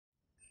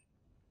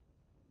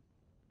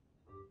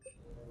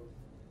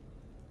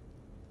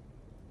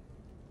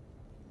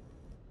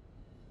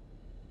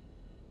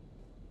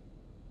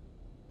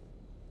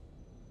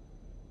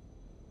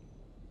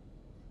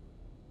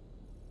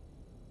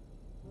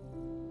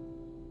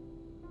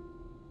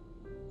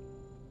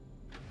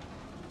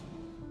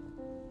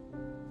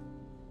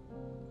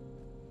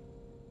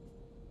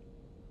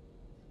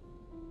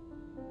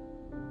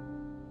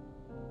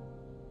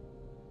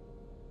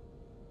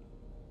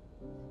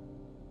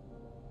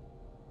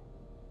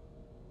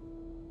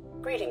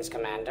Greetings,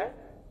 Commander.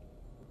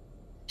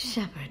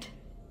 Shepard.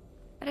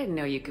 I didn't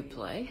know you could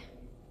play.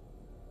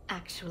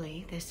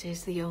 Actually, this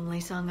is the only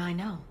song I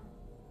know.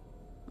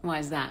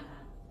 Why's that?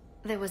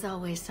 There was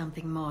always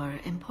something more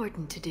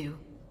important to do.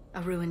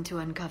 A ruin to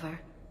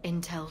uncover,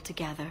 intel to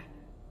gather,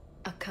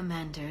 a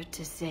commander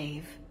to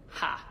save.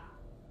 Ha!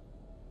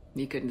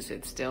 You couldn't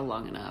sit still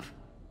long enough.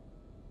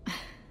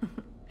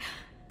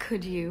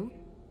 Could you?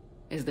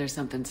 Is there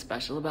something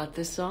special about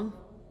this song?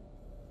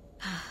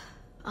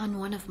 On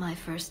one of my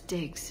first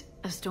digs,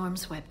 a storm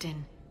swept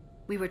in.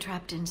 We were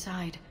trapped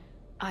inside.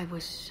 I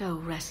was so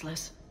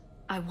restless.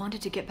 I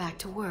wanted to get back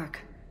to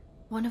work.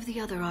 One of the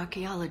other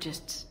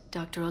archaeologists,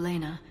 Dr.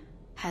 Elena,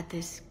 had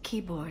this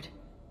keyboard.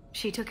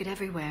 She took it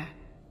everywhere.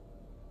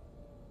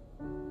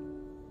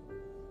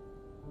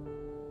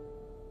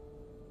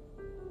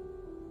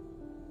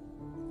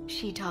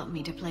 She taught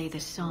me to play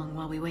this song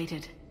while we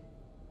waited.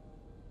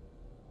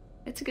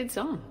 It's a good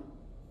song.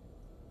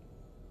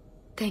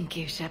 Thank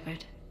you,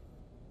 Shepard.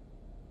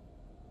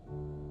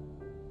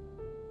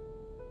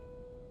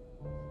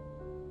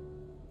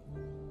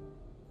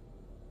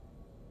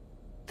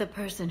 The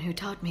person who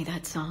taught me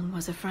that song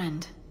was a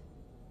friend.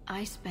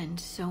 I spend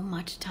so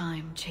much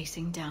time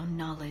chasing down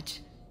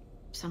knowledge.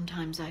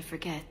 Sometimes I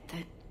forget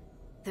that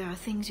there are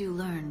things you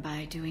learn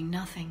by doing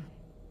nothing.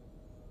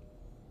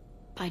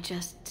 By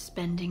just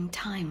spending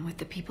time with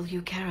the people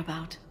you care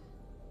about.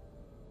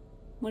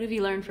 What have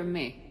you learned from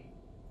me?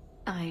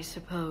 I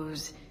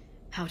suppose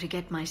how to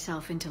get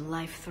myself into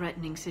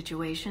life-threatening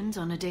situations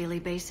on a daily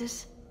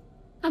basis.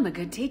 I'm a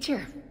good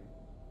teacher.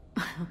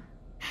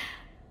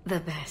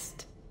 The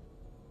best.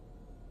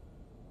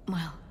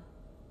 Well,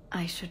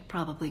 I should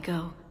probably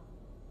go.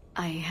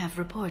 I have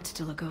reports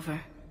to look over.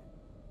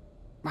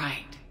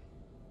 Right.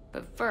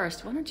 But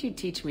first, why don't you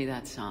teach me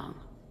that song?